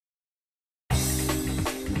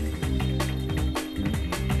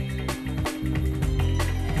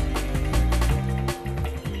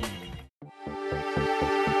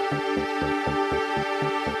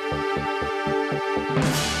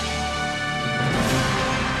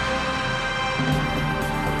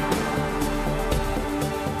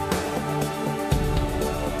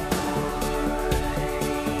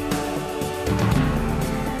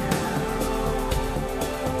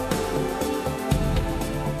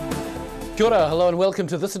Kia ora, hello and welcome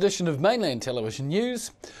to this edition of Mainland Television News.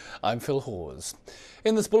 I'm Phil Hawes.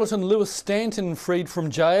 In this bulletin, Lewis Stanton freed from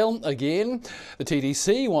jail again. The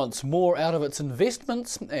TDC wants more out of its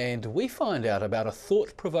investments, and we find out about a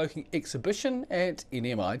thought-provoking exhibition at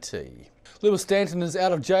NMIT. Lewis Stanton is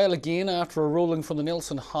out of jail again after a ruling from the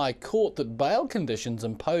Nelson High Court that bail conditions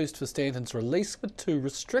imposed for Stanton's release were too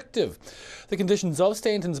restrictive. The conditions of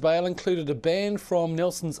Stanton's bail included a ban from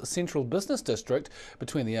Nelson's Central Business District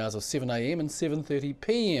between the hours of 7 a.m. and 7:30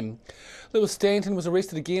 p.m. Lewis Stanton was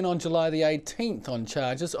arrested again on July the 18th on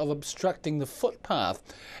charges of obstructing the footpath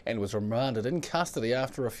and was remanded in custody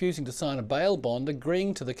after refusing to sign a bail bond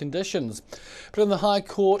agreeing to the conditions. But in the High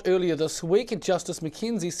Court earlier this week, Justice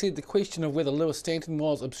Mackenzie said the question of whether Lewis Stanton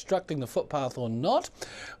was obstructing the footpath or not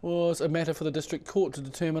was a matter for the District Court to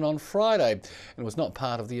determine on Friday and was not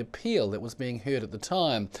part of the appeal that was being heard at the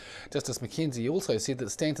time. Justice Mackenzie also said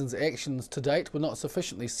that Stanton's actions to date were not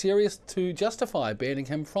sufficiently serious to justify banning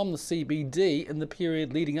him from the CBD in the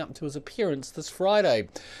period leading up to his appearance this Friday.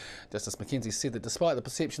 Justice Mackenzie said that despite the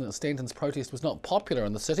perception that Stanton's protest was not popular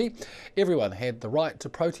in the city, everyone had the right to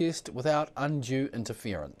protest without undue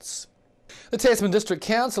interference. The Tasman District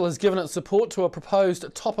Council has given its support to a proposed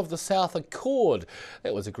Top of the South Accord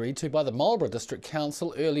that was agreed to by the Marlborough District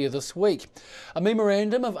Council earlier this week. A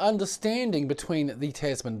memorandum of understanding between the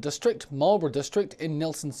Tasman District, Marlborough District and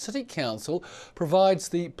Nelson City Council provides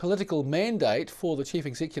the political mandate for the Chief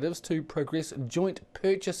Executives to progress joint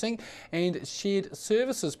purchasing and shared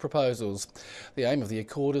services proposals. The aim of the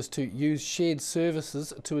accord is to use shared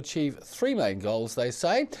services to achieve three main goals, they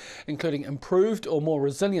say, including improved or more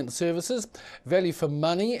resilient services, value for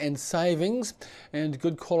money and savings, and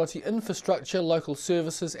good quality infrastructure, local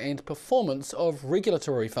services and performance of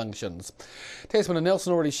regulatory functions. Tasman and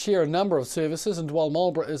Nelson already share a number of services, and while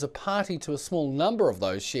Marlborough is a party to a small number of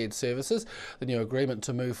those shared services, the new agreement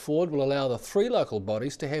to move forward will allow the three local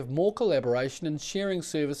bodies to have more collaboration in sharing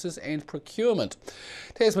services and procurement.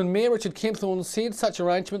 Tasman Mayor Richard Kempthorne said such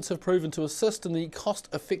arrangements have proven to assist in the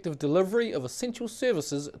cost-effective delivery of essential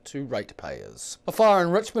services to ratepayers. A fire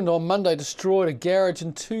in Richmond on Monday destroyed a garage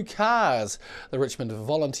and two cars. The Richmond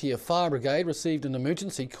Volunteer Fire Brigade received an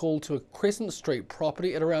emergency call to a Crescent Street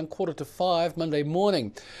property at around 4:45 Monday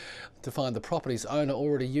morning to find the property's owner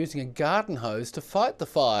already using a garden hose to fight the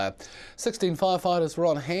fire. 16 firefighters were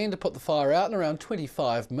on hand to put the fire out in around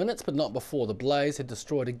 25 minutes, but not before the blaze had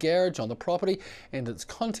destroyed a garage on the property and its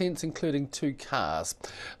contents, including two cars.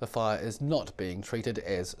 The fire is not being treated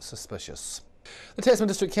as suspicious. The Tasman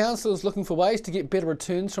District Council is looking for ways to get better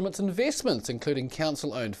returns from its investments, including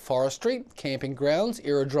council-owned forestry, camping grounds,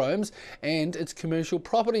 aerodromes and its commercial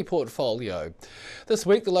property portfolio. This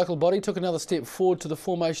week, the local body took another step forward to the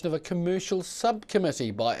formation of a commercial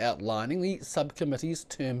subcommittee by outlining the subcommittee's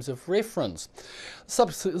terms of reference.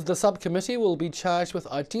 The subcommittee will be charged with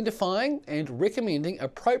identifying and recommending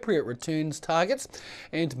appropriate returns targets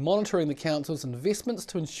and monitoring the council's investments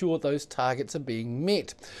to ensure those targets are being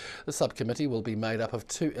met. The subcommittee will be made up of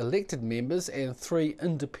 2 elected members and 3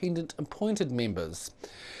 independent appointed members.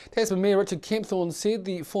 Tasman Mayor Richard Kempthorne said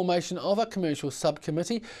the formation of a commercial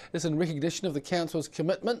subcommittee is in recognition of the council's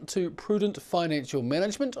commitment to prudent financial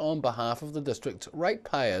management on behalf of the district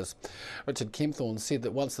ratepayers. Richard Kempthorne said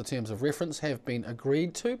that once the terms of reference have been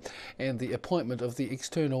agreed to and the appointment of the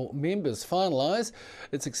external members finalised,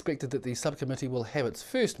 it's expected that the subcommittee will have its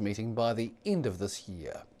first meeting by the end of this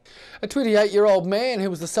year. A 28-year-old man who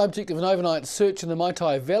was the subject of an overnight search in the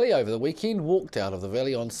Maitai Valley over the weekend walked out of the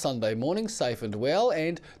valley on Sunday morning safe and well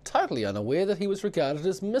and totally unaware that he was regarded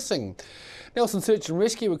as missing. Nelson Search and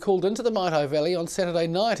Rescue were called into the Maitai Valley on Saturday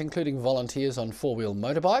night, including volunteers on 4-wheel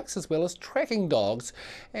motorbikes as well as tracking dogs,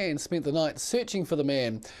 and spent the night searching for the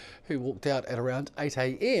man, who walked out at around 8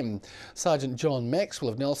 a.m. Sergeant John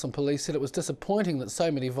Maxwell of Nelson Police said it was disappointing that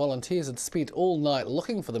so many volunteers had spent all night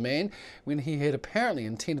looking for the man when he had apparently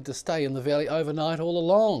intended to stay in the valley overnight all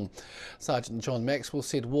along. Sergeant John Maxwell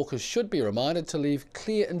said walkers should be reminded to leave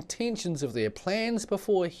clear intentions of their plans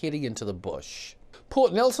before heading into the bush.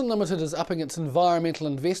 Port Nelson Limited is upping its environmental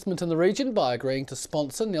investment in the region by agreeing to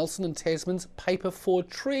sponsor Nelson and Tasman's Paper for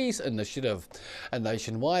Trees initiative, a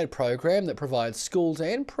nationwide program that provides schools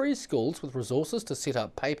and preschools with resources to set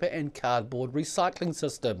up paper and cardboard recycling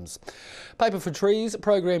systems. Paper for Trees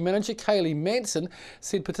program manager Kaylee Manson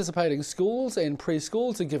said participating schools and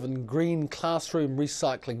preschools are given green classroom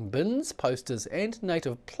recycling bins, posters and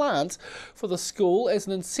native plants for the school as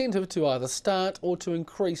an incentive to either start or to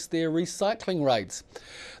increase their recycling rates. weeks.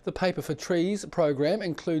 The Paper for Trees program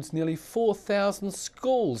includes nearly 4,000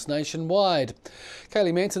 schools nationwide.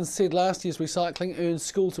 Kaylee Manson said last year's recycling earned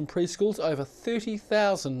schools and preschools over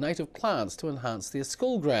 30,000 native plants to enhance their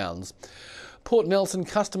school grounds. Port Nelson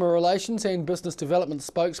Customer Relations and Business Development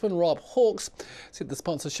spokesman Rob Hawes said the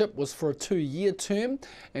sponsorship was for a 2-year term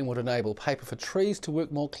and would enable Paper for Trees to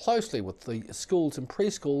work more closely with the schools and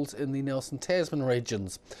preschools in the Nelson-Tasman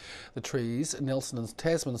regions. The trees Nelson and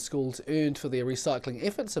Tasman schools earned for their recycling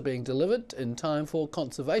efforts are being delivered in time for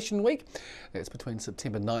Conservation Week. That's between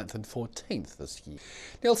September 9th and 14th this year.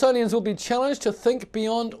 Nelsonians will be challenged to think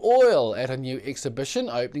beyond oil at a new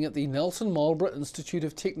exhibition opening at the Marlborough Institute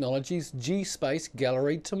of Technology's Space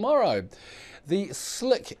Gallery tomorrow. The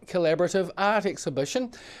Slick Collaborative Art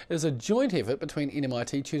Exhibition is a joint effort between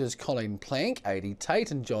NMIT tutors Colleen Plank, AD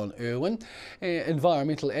Tait and John Irwin,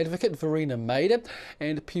 environmental advocate Verena Maeder,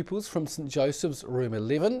 and pupils from St Joseph's Room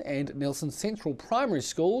 11 and Nelson Central Primary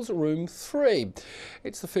School's Room 3.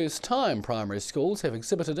 It's the first time primary schools have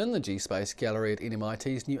exhibited in the G-Space Gallery at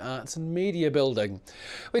NMIT's new Arts and Media building.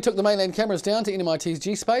 We took the Mainland cameras down to NMIT's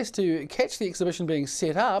G-Space to catch the exhibition being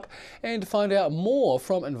set up and find out more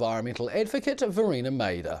from environmental advocate Verena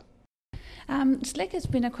Maeder. Slick has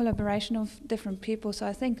been a collaboration of different people, so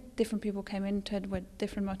I think different people came into it with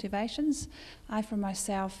different motivations. I, for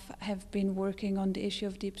myself, have been working on the issue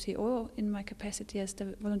of deep sea oil in my capacity as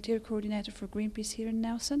the volunteer coordinator for Greenpeace here in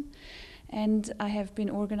Nelson, and I have been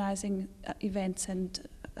organising events and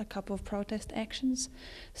a couple of protest actions.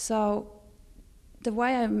 So the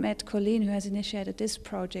way I met Colleen, who has initiated this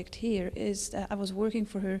project here, is I was working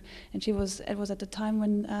for her, and it was at the time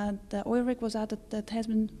when the oil rig was out at the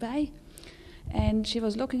Tasman Bay, and she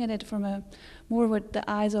was looking at it from more with the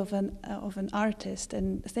eyes of an artist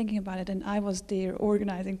and thinking about it. And I was there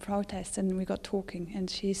organising protests, and we got talking, and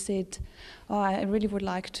she said, "Oh, I really would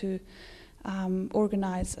like to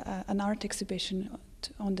organise an art exhibition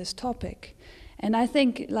on this topic." And I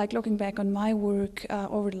think, like looking back on my work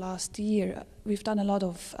over the last year, we've done a lot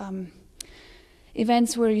of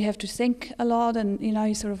events where you have to think a lot, and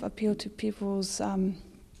you sort of appeal to people's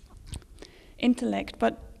intellect,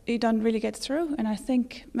 but you don't really get through. And I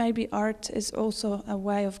think maybe art is also a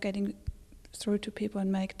way of getting through to people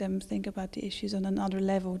and make them think about the issues on another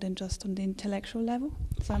level than just on the intellectual level.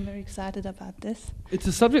 So I'm very excited about this. It's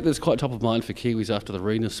a subject that's quite top of mind for Kiwis after the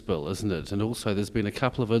Rena spill, isn't it? And also there's been a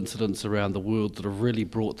couple of incidents around the world that have really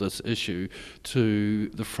brought this issue to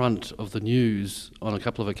the front of the news on a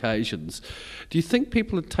couple of occasions. Do you think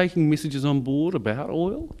people are taking messages on board about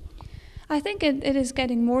oil? I think it is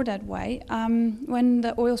getting more that way. When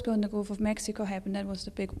the oil spill in the Gulf of Mexico happened, that was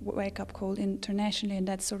the big wake-up call internationally, and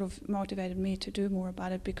that sort of motivated me to do more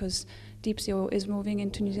about it, because deep sea oil is moving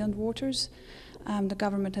into New Zealand waters. The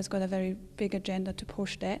government has got a very big agenda to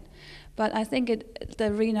push that. But I think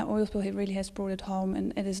the Rena oil spill really has brought it home,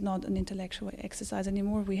 and it is not an intellectual exercise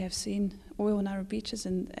anymore. We have seen oil on our beaches,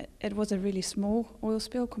 and it was a really small oil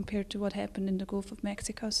spill compared to what happened in the Gulf of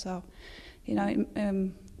Mexico. So,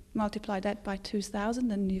 multiply that by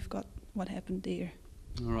 2,000 and you've got what happened there.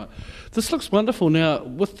 All right. This looks wonderful. Now,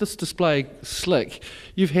 with this display, Slick,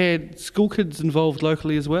 you've had school kids involved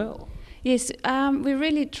locally as well. Yes, we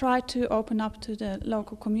really tried to open up to the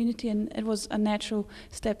local community, and it was a natural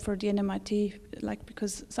step for the NMIT,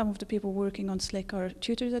 because some of the people working on Slick are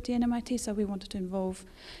tutors at the NMIT, so we wanted to involve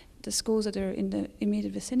the schools that are in the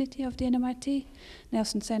immediate vicinity of the NMIT,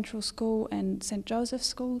 Nelson Central School and St Joseph's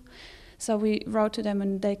School. So we wrote to them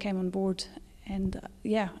and they came on board, and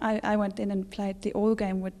I went in and played the oil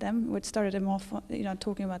game with them, which started them off,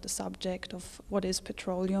 talking about the subject of what is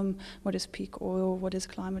petroleum, what is peak oil, what is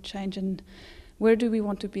climate change, and where do we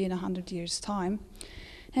want to be in 100 years' time.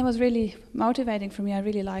 And it was really motivating for me. I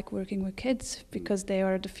really like working with kids because they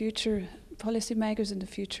are the future policymakers and the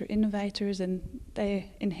future innovators, and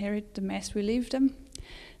they inherit the mess we leave them.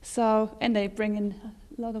 So, and they bring in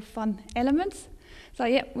a lot of fun elements. So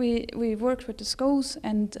we worked with the schools,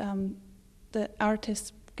 and the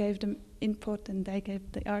artists gave them input and they gave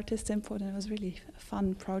the artists input, and it was really a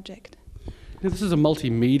fun project. Now, this is a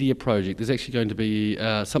multimedia project. There's actually going to be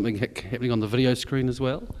something happening on the video screen as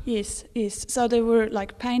well? Yes. So there were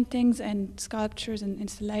like paintings and sculptures and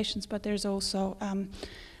installations, but there's also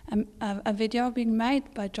a video being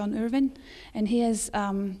made by John Irwin, and he's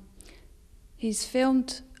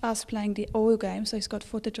filmed us playing the oil game, so he's got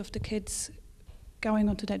footage of the kids going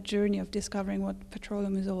onto that journey of discovering what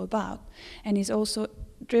petroleum is all about. And he's also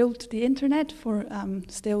drilled the internet for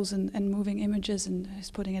stills and moving images, and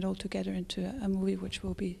he's putting it all together into a movie which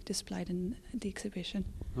will be displayed in the exhibition.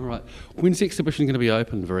 All right. When's the exhibition going to be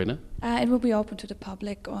open, Verena? It will be open to the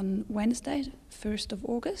public on Wednesday, 1st of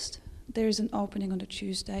August there is an opening on a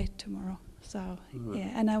Tuesday tomorrow. So yeah,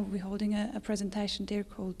 and I will be holding a presentation there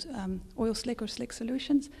called Oil Slick or Slick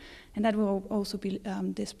Solutions, and that will also be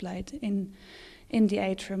displayed in the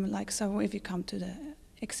atrium. Like, so if you come to the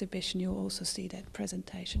exhibition, you'll also see that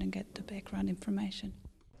presentation and get the background information.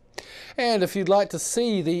 And if you'd like to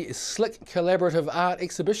see the Slick Collaborative Art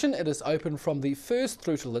Exhibition, it is open from the 1st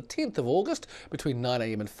through to the 10th of August between 9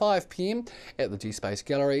 AM and 5 PM at the G-Space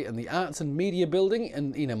Gallery in the Arts and Media Building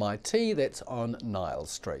in NMIT, that's on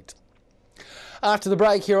Niles Street. After the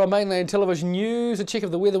break here on Mainland Television News, a check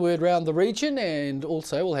of the weather word around the region, and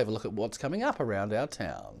also we'll have a look at what's coming up around our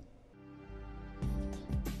town.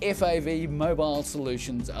 FAV Mobile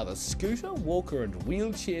Solutions are the scooter, walker and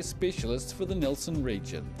wheelchair specialists for the Nelson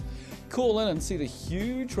region. Call in and see the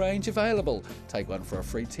huge range available. Take one for a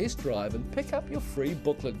free test drive and pick up your free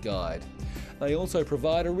booklet guide. They also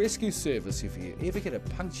provide a rescue service if you ever get a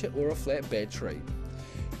puncture or a flat battery.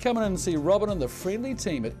 Come in and see Robin and the friendly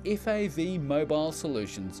team at FAV Mobile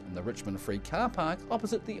Solutions in the Richmond Free Car Park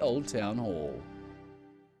opposite the Old Town Hall.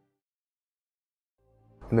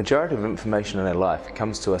 The majority of information in our life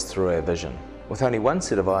comes to us through our vision. With only one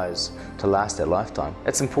set of eyes to last our lifetime,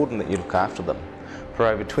 it's important that you look after them. For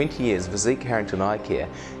over 20 years, Physique Harrington Eye Care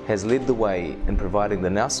has led the way in providing the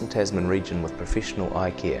Nelson Tasman region with professional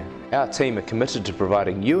eye care. Our team are committed to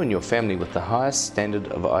providing you and your family with the highest standard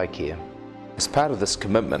of eye care. As part of this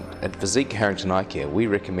commitment, at Physique Harrington Eye Care, we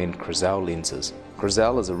recommend Crizal lenses.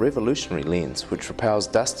 Crizal is a revolutionary lens which repels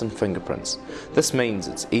dust and fingerprints. This means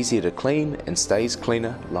it's easier to clean and stays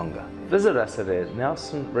cleaner longer. Visit us at our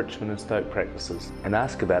Nelson, Richmond and Stoke practices and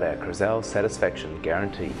ask about our Crizal satisfaction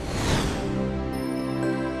guarantee.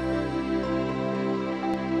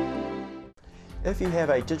 If you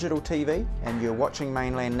have a digital TV and you're watching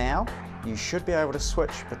Mainland now, you should be able to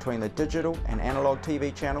switch between the digital and analogue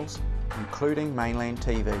TV channels, including Mainland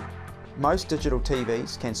TV. Most digital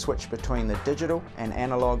TVs can switch between the digital and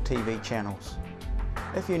analogue TV channels.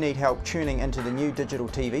 If you need help tuning into the new digital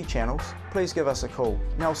TV channels, please give us a call.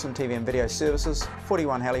 Nelson TV and Video Services,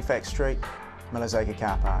 41 Halifax Street, Millers Acre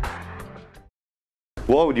Car Park.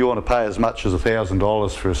 Why would you want to pay as much as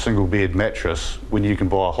 $1,000 for a single bed mattress when you can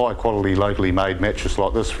buy a high quality locally made mattress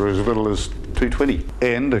like this for as little as $220?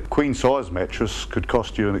 And a queen size mattress could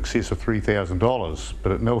cost you in excess of $3,000,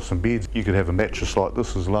 but at Nelson Beds you could have a mattress like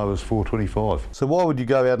this as low as $425. So why would you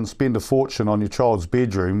go out and spend a fortune on your child's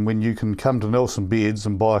bedroom when you can come to Nelson Beds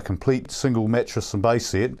and buy a complete single mattress and base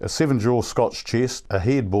set, a 7-drawer Scotch chest, a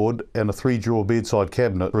headboard and a 3-drawer bedside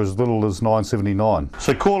cabinet for as little as $979?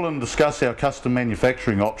 So call and discuss our custom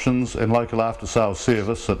manufacturing options and local after sales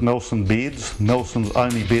service at Nelson Beds, Nelson's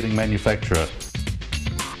only bedding manufacturer.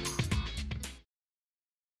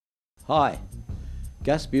 Hi,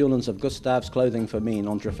 Gus Bulens of Gustav's Clothing for Men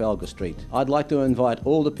on Trafalgar Street. I'd like to invite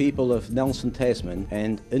all the people of Nelson Tasman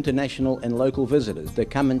and international and local visitors to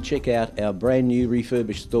come and check out our brand new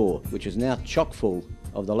refurbished store, which is now chock full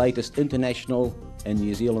of the latest international and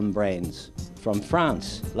New Zealand brands. From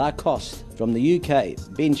France, Lacoste; from the UK,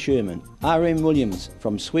 Ben Sherman; RM Williams;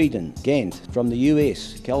 from Sweden, Gant; from the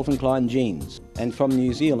US, Calvin Klein jeans; and from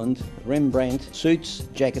New Zealand, Rembrandt suits,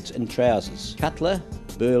 jackets and trousers; Cutler,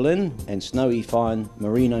 Berlin and snowy fine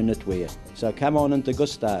merino knitwear. So come on into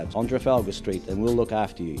Gustav's on Trafalgar Street and we'll look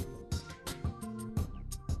after you.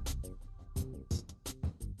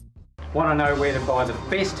 Want to know where to buy the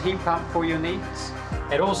best heat pump for your needs?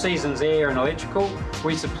 At All Seasons Air and Electrical,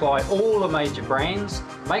 we supply all the major brands,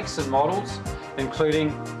 makes and models, including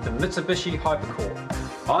the Mitsubishi Hypercore.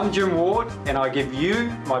 I'm Jim Ward and I give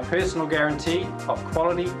you my personal guarantee of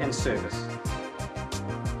quality and service.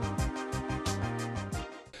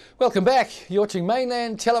 Welcome back. You're watching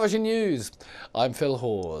Mainland Television News. I'm Phil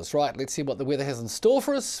Hawes. Right, let's see what the weather has in store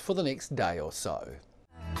for us for the next day or so.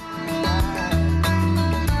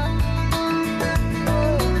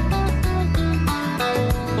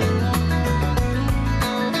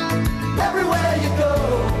 Everywhere you go,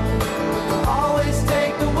 always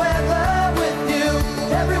take the weather with you.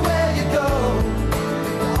 Everywhere you go,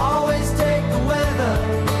 always take the weather.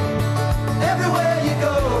 Everywhere you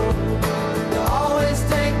go, you always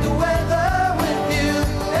take the weather with you.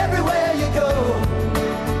 Everywhere you go,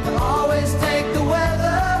 you always take the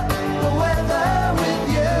weather with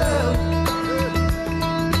you.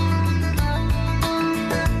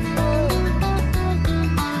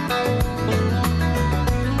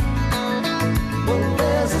 Well,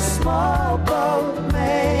 there's a small boat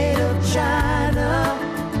made of China.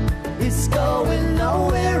 It's going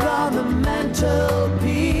nowhere on the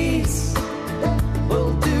mantelpiece.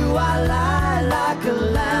 Well, do I lie like a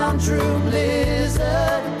lounge room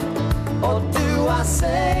lizard, or do I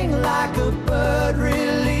sing like a bird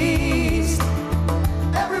released?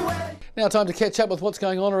 Now time to catch up with what's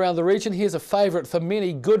going on around the region. Here's a favourite for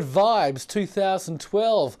many, Good Vibes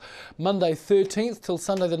 2012. Monday 13th till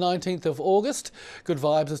Sunday the 19th of August. Good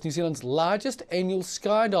Vibes is New Zealand's largest annual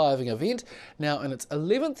skydiving event. Now in its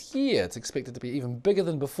 11th year, it's expected to be even bigger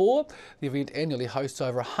than before. The event annually hosts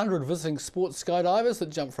over 100 visiting sports skydivers that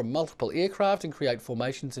jump from multiple aircraft and create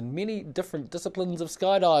formations in many different disciplines of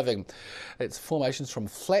skydiving. It's formations from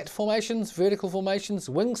flat formations, vertical formations,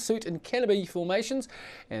 wingsuit and canopy formations,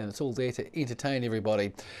 and it's all there to entertain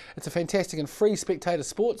everybody. It's a fantastic and free spectator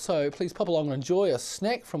sport, so please pop along and enjoy a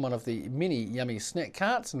snack from one of the many yummy snack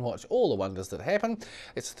carts and watch all the wonders that happen.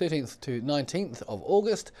 It's 13th to 19th of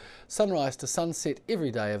August, sunrise to sunset every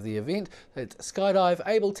day of the event. It's Skydive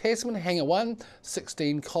Abel Tasman, Hangar 1,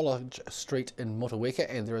 16 College Street in Motueka,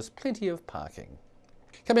 and there is plenty of parking.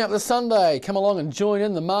 Coming up this Sunday, come along and join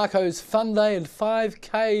in the Marcos Fun Day and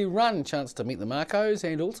 5K run. Chance to meet the Marcos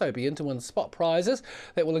and also be in to win spot prizes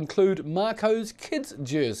that will include Marcos kids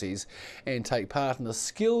jerseys and take part in a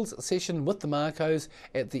skills session with the Marcos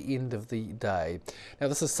at the end of the day. Now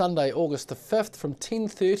this is Sunday, August the 5th from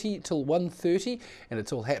 10:30 till 1:30 and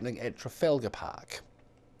it's all happening at Trafalgar Park.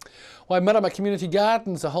 Waimarama Community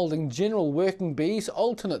Gardens are holding General Working Bees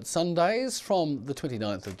alternate Sundays from the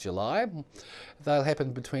 29th of July. They'll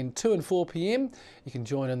happen between 2 and 4 p.m. You can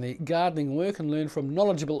join in the gardening work and learn from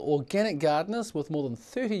knowledgeable organic gardeners with more than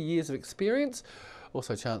 30 years of experience.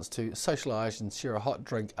 Also a chance to socialise and share a hot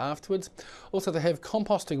drink afterwards. Also they have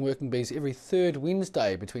composting working bees every third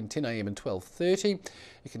Wednesday between 10 a.m. and 12:30.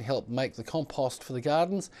 You can help make the compost for the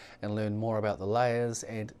gardens and learn more about the layers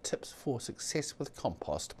and tips for success with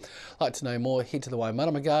compost. Like to know more, head to the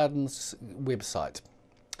Waimarama Gardens website.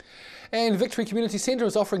 And Victory Community Centre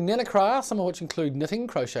is offering nanocrafts, some of which include knitting,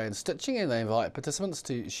 crochet and stitching, and they invite participants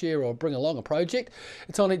to share or bring along a project.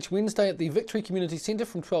 It's on each Wednesday at the Victory Community Centre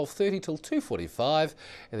from 12:30 till 2:45,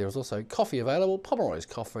 and there is also coffee available, Pomeroy's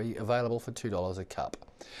coffee available for $2 a cup.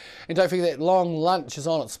 And don't forget that long lunch is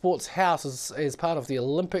on at Sports House as part of the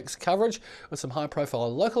Olympics coverage with some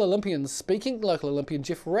high-profile local Olympians speaking. Local Olympian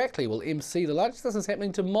Jeff Rackley will MC the lunch. This is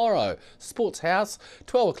happening tomorrow. Sports House,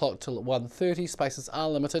 12 o'clock till 1:30. Spaces are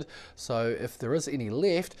limited, so if there is any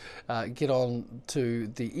left, get on to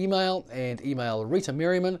the email and email Rita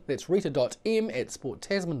Merriman. That's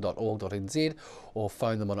rita.m@sporttasman.org.nz or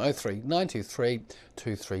phone them on 03 923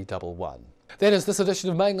 2311. That is this edition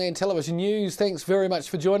of Mainland Television News. Thanks very much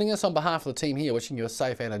for joining us. On behalf of the team here, wishing you a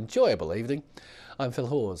safe and enjoyable evening. I'm Phil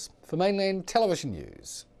Hawes for Mainland Television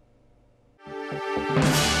News.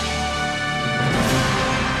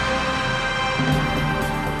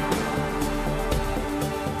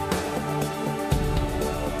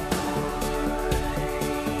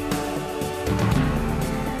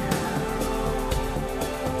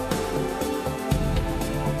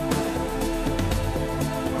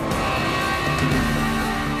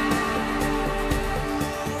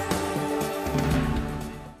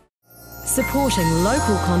 Supporting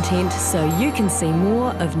local content so you can see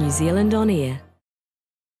more of New Zealand on air.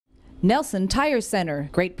 Nelson Tire Centre.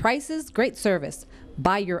 Great prices, great service.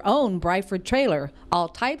 Buy your own Bryford trailer. All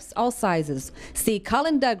types, all sizes. See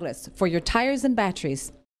Colin Douglas for your tires and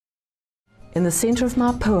batteries. In the centre of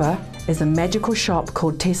Marpua is a magical shop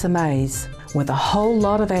called Tessa May's with a whole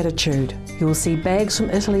lot of attitude. You will see bags from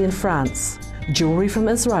Italy and France, jewellery from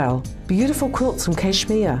Israel, beautiful quilts from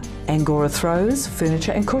Kashmir, Angora throws,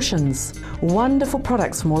 furniture and cushions, wonderful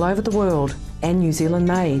products from all over the world and New Zealand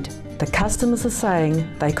made. The customers are saying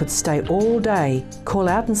they could stay all day. Call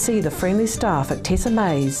out and see the friendly staff at Tessa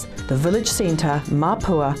May's, the village centre,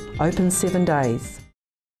 Marpua, open 7 days.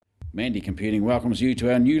 Mandy Computing welcomes you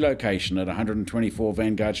to our new location at 124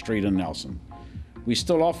 Vanguard Street in Nelson. We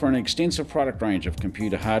still offer an extensive product range of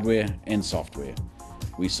computer hardware and software.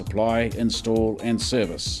 We supply, install and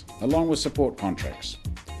service, along with support contracts.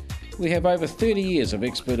 We have over 30 years of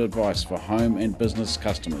expert advice for home and business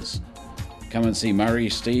customers. Come and see Murray,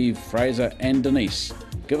 Steve, Fraser and Denise.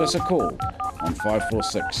 Give us a call on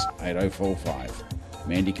 546 8045.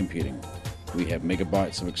 Mandy Computing. We have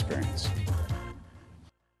megabytes of experience.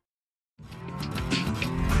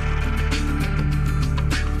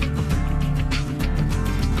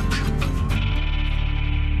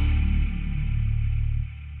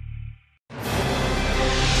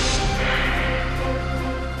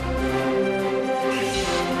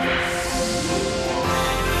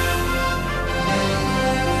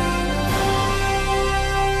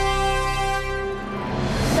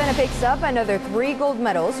 Picks up another 3 gold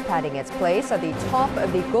medals, patting its place at the top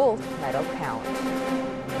of the gold medal count.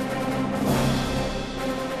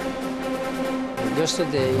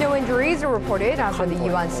 No injuries are reported after the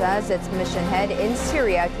UN says its mission head in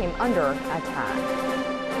Syria came under attack.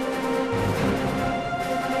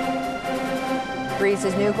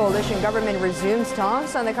 Greece's new coalition government resumes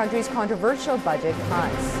talks on the country's controversial budget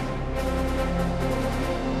cuts.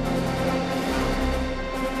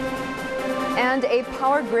 And a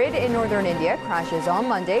power grid in northern India crashes on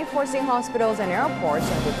Monday, forcing hospitals and airports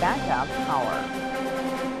into backup power.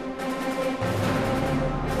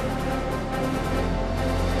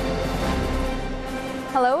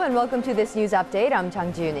 Hello and welcome to this news update. I'm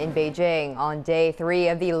Chang-Jun in Beijing. On day 3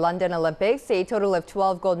 of the London Olympics, a total of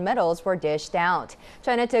 12 gold medals were dished out.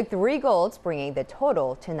 China took 3 golds, bringing the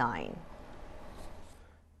total to 9.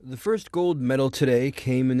 The first gold medal today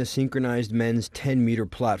came in the synchronized men's 10-meter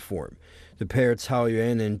platform. The pair Cao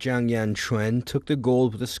Yuan and Zhang Yanchuan took the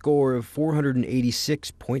gold with a score of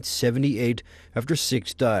 486.78 after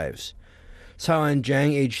 6 dives. Cao and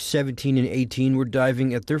Zhang, aged 17 and 18, were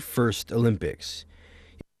diving at their first Olympics.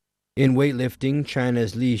 In weightlifting,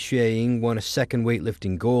 China's Li Xueying won a second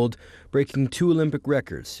weightlifting gold, breaking 2 Olympic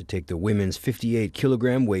records to take the women's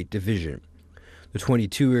 58-kilogram weight division. The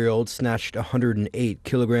 22-year-old snatched 108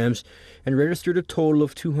 kilograms and registered a total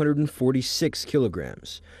of 246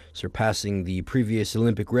 kilograms, surpassing the previous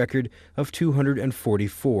Olympic record of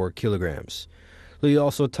 244 kilograms. Li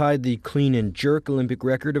also tied the clean and jerk Olympic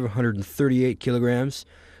record of 138 kilograms.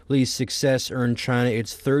 Li's success earned China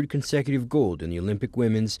its 3rd consecutive gold in the Olympic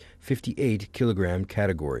women's 58-kilogram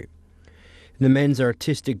category. In the men's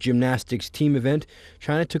artistic gymnastics team event,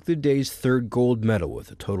 China took the day's 3rd gold medal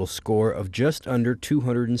with a total score of just under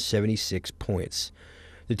 276 points.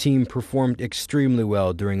 The team performed extremely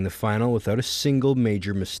well during the final without a single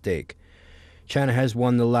major mistake. China has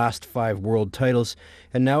won the last 5 world titles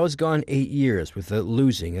and now has gone 8 years without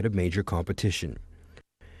losing at a major competition.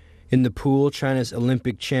 In the pool, China's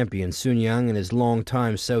Olympic champion Sun Yang and his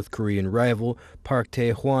longtime South Korean rival Park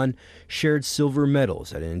Tae-hwan shared silver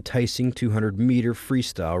medals at an enticing 200-meter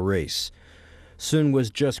freestyle race. Sun was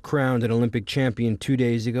just crowned an Olympic champion 2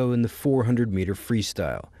 days ago in the 400-meter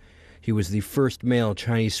freestyle. He was the first male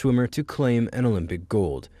Chinese swimmer to claim an Olympic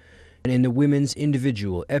gold. And in the women's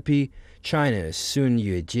individual epee, China's Sun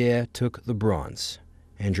Yuejie took the bronze.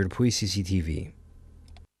 Andrew Pui, CCTV.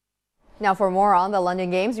 Now for more on the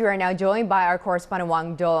London Games, we are now joined by our correspondent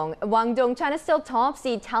Wang Dong. Wang Dong, China still tops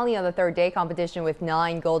the tally on the 3rd day competition with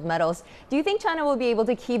 9 gold medals. Do you think China will be able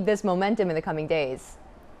to keep this momentum in the coming days?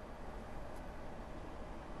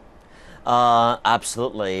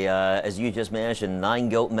 Absolutely. As you just mentioned, 9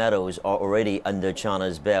 gold medals are already under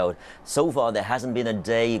China's belt. So far, there hasn't been a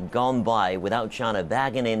day gone by without China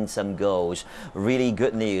bagging in some golds. Really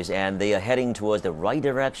good news, and they are heading towards the right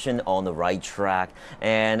direction, on the right track.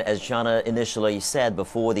 And as China initially said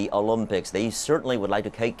before the Olympics, they certainly would like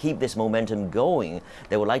to keep this momentum going.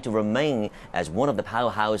 They would like to remain as one of the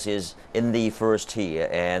powerhouses in the first tier,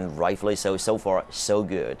 and rightfully so. So far, so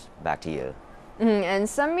good. Back to you. And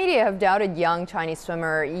some media have doubted young Chinese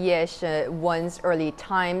swimmer Ye Shi-wen's early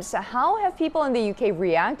times. How have people in the UK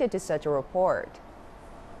reacted to such a report?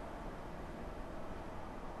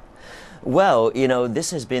 Well, you know,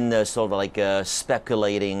 this has been sort of like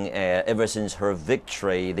speculating ever since her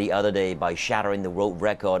victory the other day by shattering the world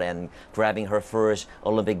record and grabbing her first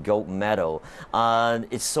Olympic gold medal.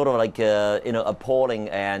 It's sort of like, you know, appalling,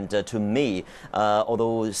 and to me,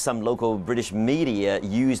 although some local British media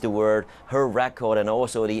use the word her record and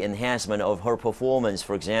also the enhancement of her performance,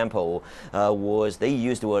 for example, they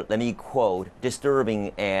used the word, let me quote,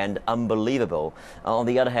 disturbing and unbelievable. On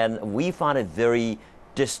the other hand, we find it very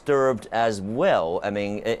disturbed as well. I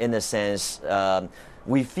mean, in a sense,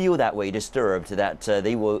 we feel that way, disturbed, that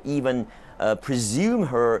they will even presume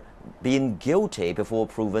her being guilty before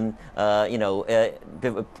proven, you know,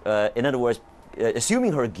 in other words,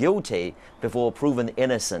 assuming her guilty before proven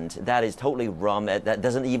innocent. That is totally wrong. That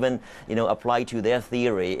doesn't even, you know, apply to their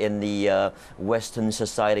theory in the Western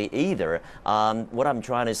society either. What I'm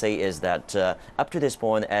trying to say is that up to this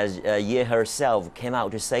point, as Ye herself came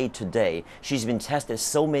out to say today, she's been tested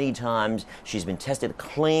so many times, she's been tested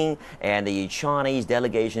clean, and the Chinese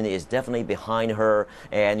delegation is definitely behind her.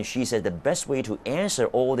 And she said the best way to answer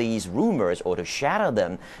all these rumors or to shatter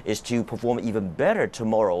them is to perform even better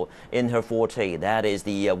tomorrow in her forte. That is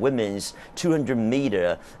the women's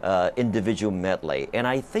 200-meter individual medley. And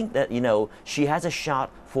I think that, you know, she has a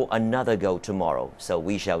shot for another gold tomorrow. So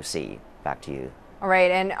we shall see. Back to you. All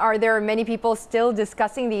right. And are there many people still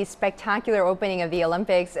discussing the spectacular opening of the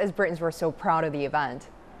Olympics, as Britons were so proud of the event?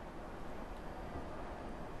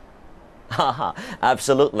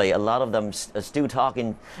 Absolutely. A lot of them are still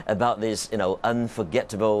talking about this,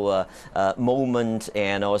 unforgettable moment,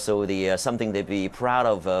 and also the something to be proud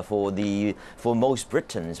of for most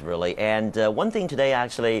Britons, really. And one thing today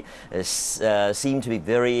actually seemed to be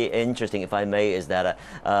very interesting, if I may, is that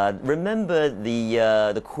remember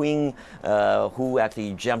the Queen who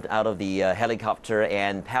actually jumped out of the helicopter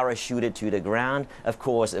and parachuted to the ground. Of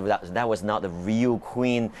course, that was not the real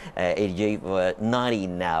Queen, age 90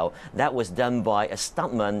 now. That was done by a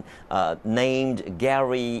stuntman named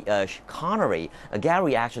Gary Connery.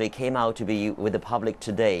 Gary actually came out to be with the public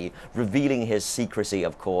today, revealing his secrecy,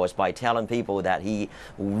 of course, by telling people that he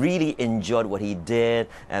really enjoyed what he did,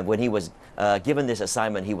 and when he was given this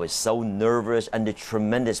assignment, he was so nervous, under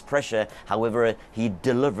tremendous pressure. However, he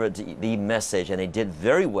delivered the message, and he did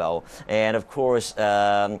very well. And of course,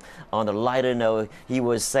 on a lighter note, he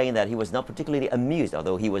was saying that he was not particularly amused,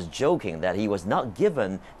 although he was joking that he was not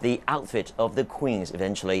given the outfit of the Queens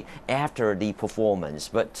eventually after the performance.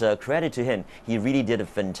 But credit to him, he really did a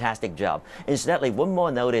fantastic job. Incidentally, one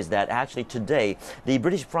more note is that actually today, the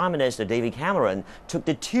British Prime Minister David Cameron took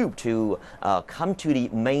the tube to come to the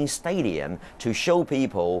main stadium to show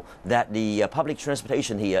people that the public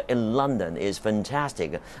transportation here in London is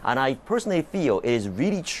fantastic. And I personally feel it is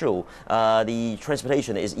really true. The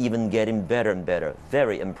transportation is even getting better and better.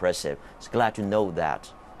 Very impressive. It's glad to know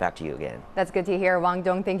that. Back to you again. That's good to hear, Wang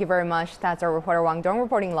Dong. Thank you very much. That's our reporter Wang Dong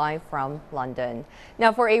reporting live from London.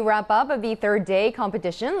 Now for a wrap-up of the third day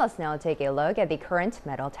competition, let's now take a look at the current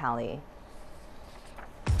medal tally.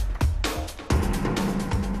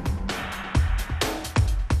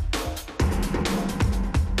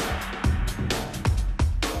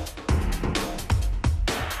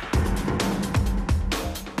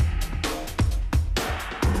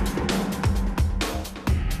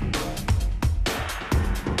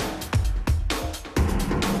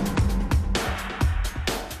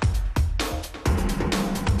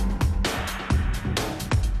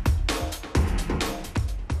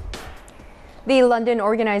 The London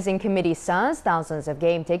Organising Committee says thousands of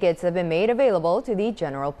game tickets have been made available to the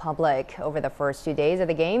general public. Over the first 2 days of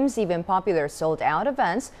the Games, even popular sold-out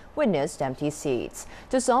events witnessed empty seats.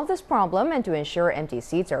 To solve this problem and to ensure empty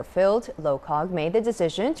seats are filled, LOCOG made the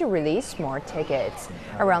decision to release more tickets.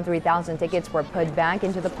 Around 3,000 tickets were put back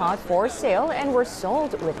into the pot for sale and were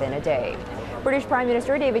sold within a day. British Prime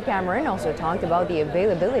Minister David Cameron also talked about the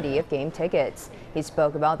availability of game tickets. He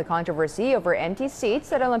spoke about the controversy over empty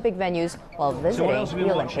seats at Olympic venues while visiting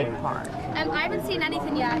the Olympic Park. I haven't seen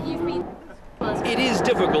anything yet. You've been... It is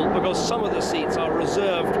difficult because some of the seats are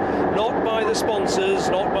reserved not by the sponsors,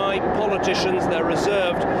 not by politicians, they're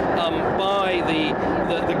reserved by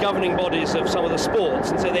the governing bodies of some of the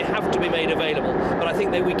sports, and so they have to be made available. But I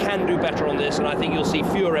think that we can do better on this, and I think you'll see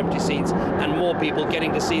fewer empty seats and more people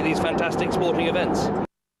getting to see these fantastic sporting events.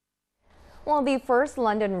 Well, the first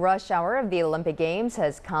London rush hour of the Olympic Games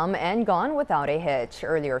has come and gone without a hitch.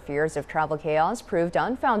 Earlier fears of travel chaos proved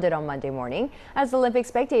unfounded on Monday morning as Olympic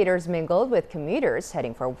spectators mingled with commuters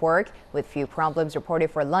heading for work, with few problems reported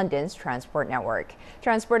for London's transport network.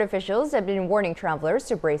 Transport officials have been warning travelers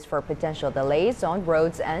to brace for potential delays on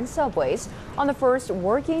roads and subways on the first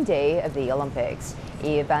working day of the Olympics.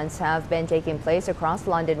 Events have been taking place across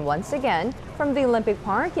London once again, from the Olympic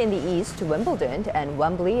Park in the east to Wimbledon and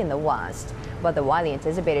Wembley in the west. But the widely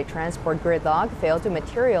anticipated transport gridlock failed to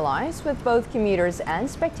materialize, with both commuters and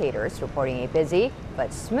spectators reporting a busy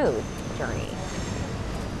but smooth journey.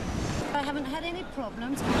 I haven't had any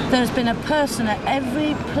problems. There's been a person at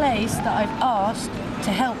every place that I've asked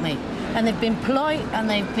to help me, and they've been polite and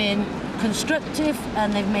they've been constructive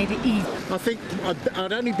and they've made it easy. I think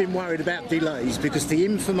I'd only been worried about delays because the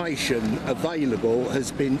information available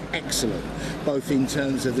has been excellent, both in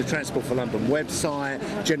terms of the Transport for London website,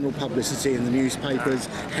 general publicity in the newspapers,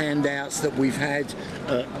 handouts that we've had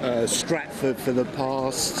at Stratford for the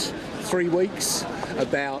past 3 weeks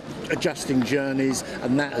about adjusting journeys,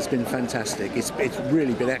 and that has been fantastic. It's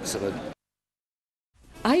really been excellent.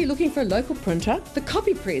 Are you looking for a local printer? The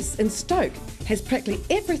Copy Press in Stoke has practically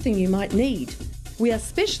everything you might need. We are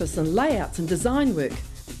specialists in layouts and design work.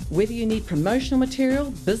 Whether you need promotional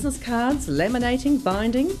material, business cards, laminating,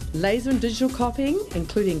 binding, laser and digital copying,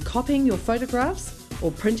 including copying your photographs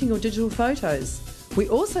or printing your digital photos. We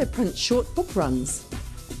also print short book runs.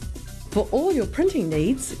 For all your printing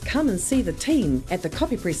needs, come and see the team at the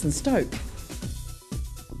Copy Press in Stoke.